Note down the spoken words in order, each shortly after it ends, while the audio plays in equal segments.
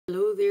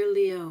there,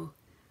 Leo.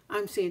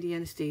 I'm Sandy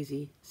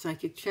Anastasi,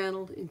 psychic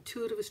channel,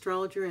 intuitive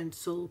astrologer, and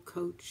soul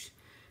coach.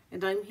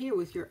 And I'm here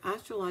with your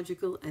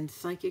astrological and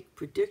psychic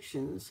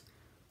predictions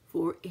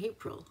for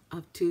April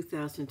of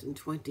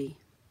 2020.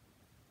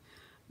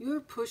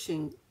 You're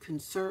pushing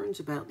concerns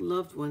about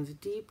loved ones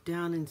deep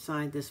down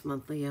inside this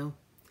month, Leo.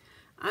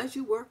 As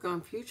you work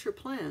on future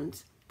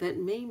plans that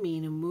may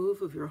mean a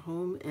move of your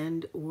home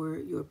and or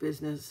your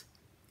business,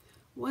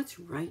 what's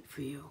right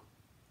for you?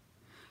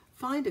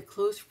 Find a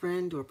close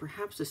friend or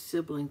perhaps a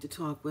sibling to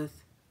talk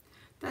with.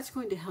 That's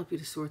going to help you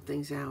to sort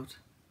things out.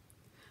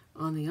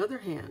 On the other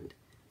hand,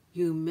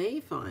 you may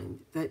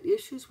find that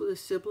issues with a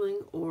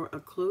sibling or a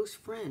close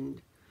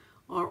friend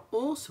are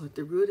also at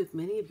the root of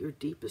many of your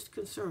deepest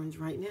concerns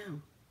right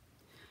now.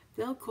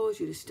 They'll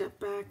cause you to step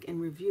back and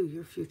review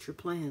your future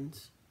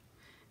plans.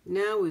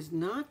 Now is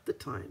not the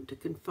time to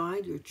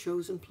confide your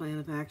chosen plan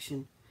of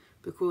action,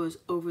 because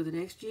over the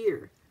next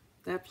year,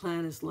 that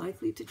plan is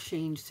likely to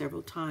change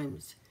several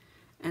times,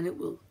 and it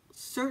will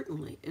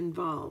certainly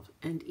involve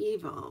and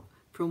evolve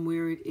from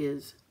where it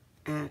is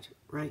at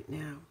right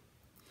now.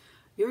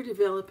 You're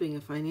developing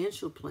a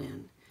financial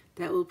plan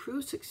that will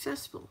prove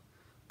successful,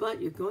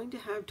 but you're going to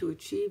have to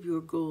achieve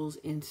your goals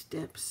in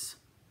steps.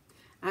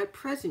 At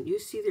present, you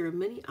see there are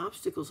many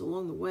obstacles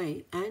along the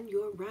way, and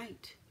you're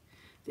right.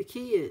 The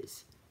key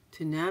is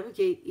to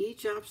navigate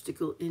each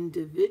obstacle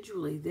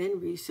individually, then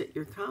reset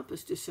your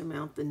compass to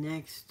surmount the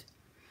next.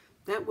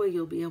 That way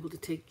you'll be able to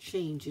take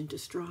change into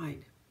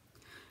stride.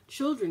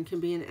 Children can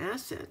be an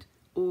asset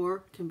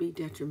or can be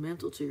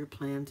detrimental to your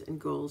plans and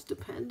goals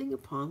depending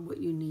upon what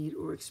you need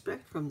or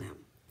expect from them.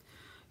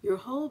 Your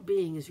whole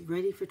being is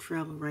ready for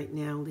travel right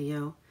now,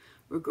 Leo,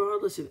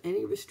 regardless of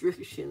any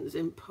restrictions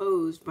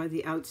imposed by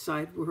the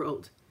outside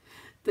world.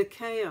 The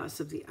chaos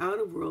of the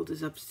outer world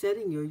is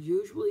upsetting your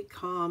usually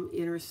calm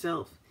inner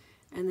self,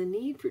 and the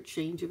need for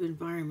change of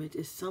environment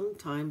is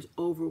sometimes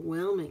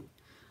overwhelming.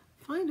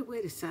 Find a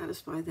way to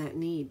satisfy that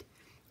need,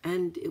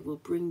 and it will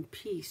bring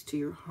peace to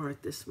your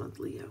heart this month,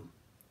 Leo.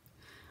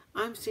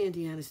 I'm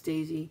Sandy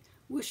Anastasi,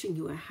 wishing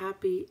you a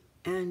happy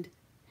and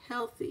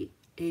healthy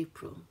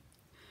April.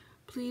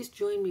 Please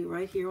join me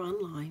right here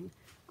online.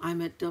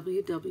 I'm at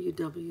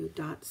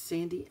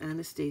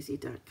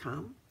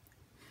www.sandyanastasi.com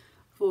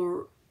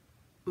for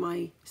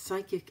my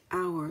psychic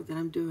hour that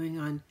I'm doing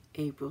on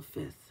April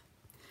 5th.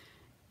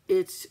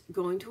 It's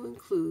going to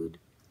include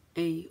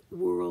a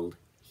world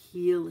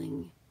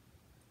healing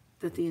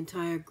that the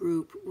entire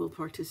group will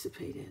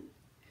participate in.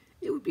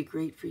 It would be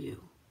great for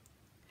you.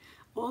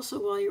 Also,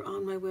 while you're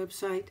on my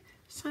website,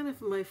 sign up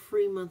for my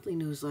free monthly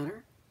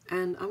newsletter,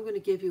 and I'm going to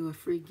give you a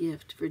free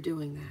gift for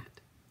doing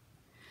that.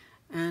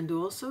 And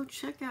also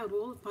check out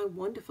all of my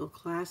wonderful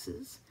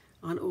classes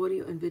on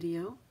audio and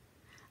video,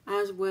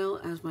 as well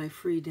as my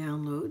free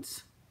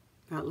downloads.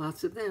 Got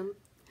lots of them.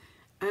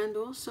 And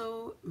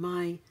also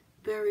my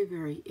very,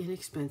 very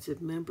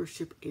inexpensive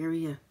membership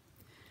area.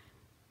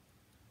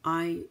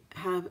 I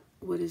have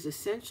what is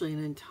essentially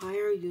an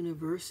entire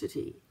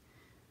university,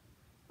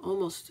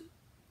 almost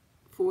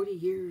 40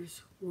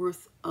 years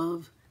worth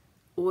of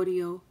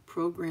audio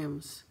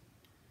programs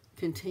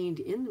contained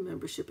in the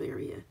membership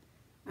area,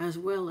 as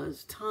well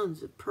as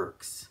tons of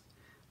perks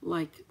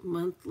like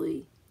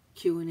monthly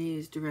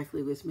Q&As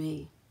directly with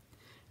me.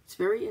 It's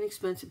very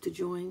inexpensive to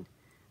join,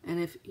 and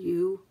if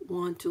you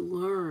want to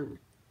learn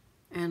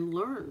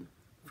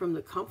from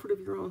the comfort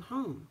of your own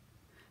home,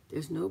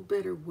 there's no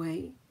better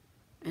way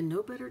and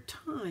no better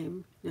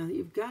time, now that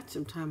you've got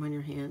some time on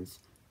your hands,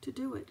 to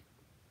do it.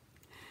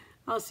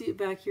 I'll see you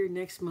back here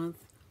next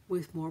month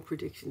with more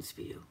predictions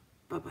for you.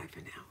 Bye-bye for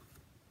now.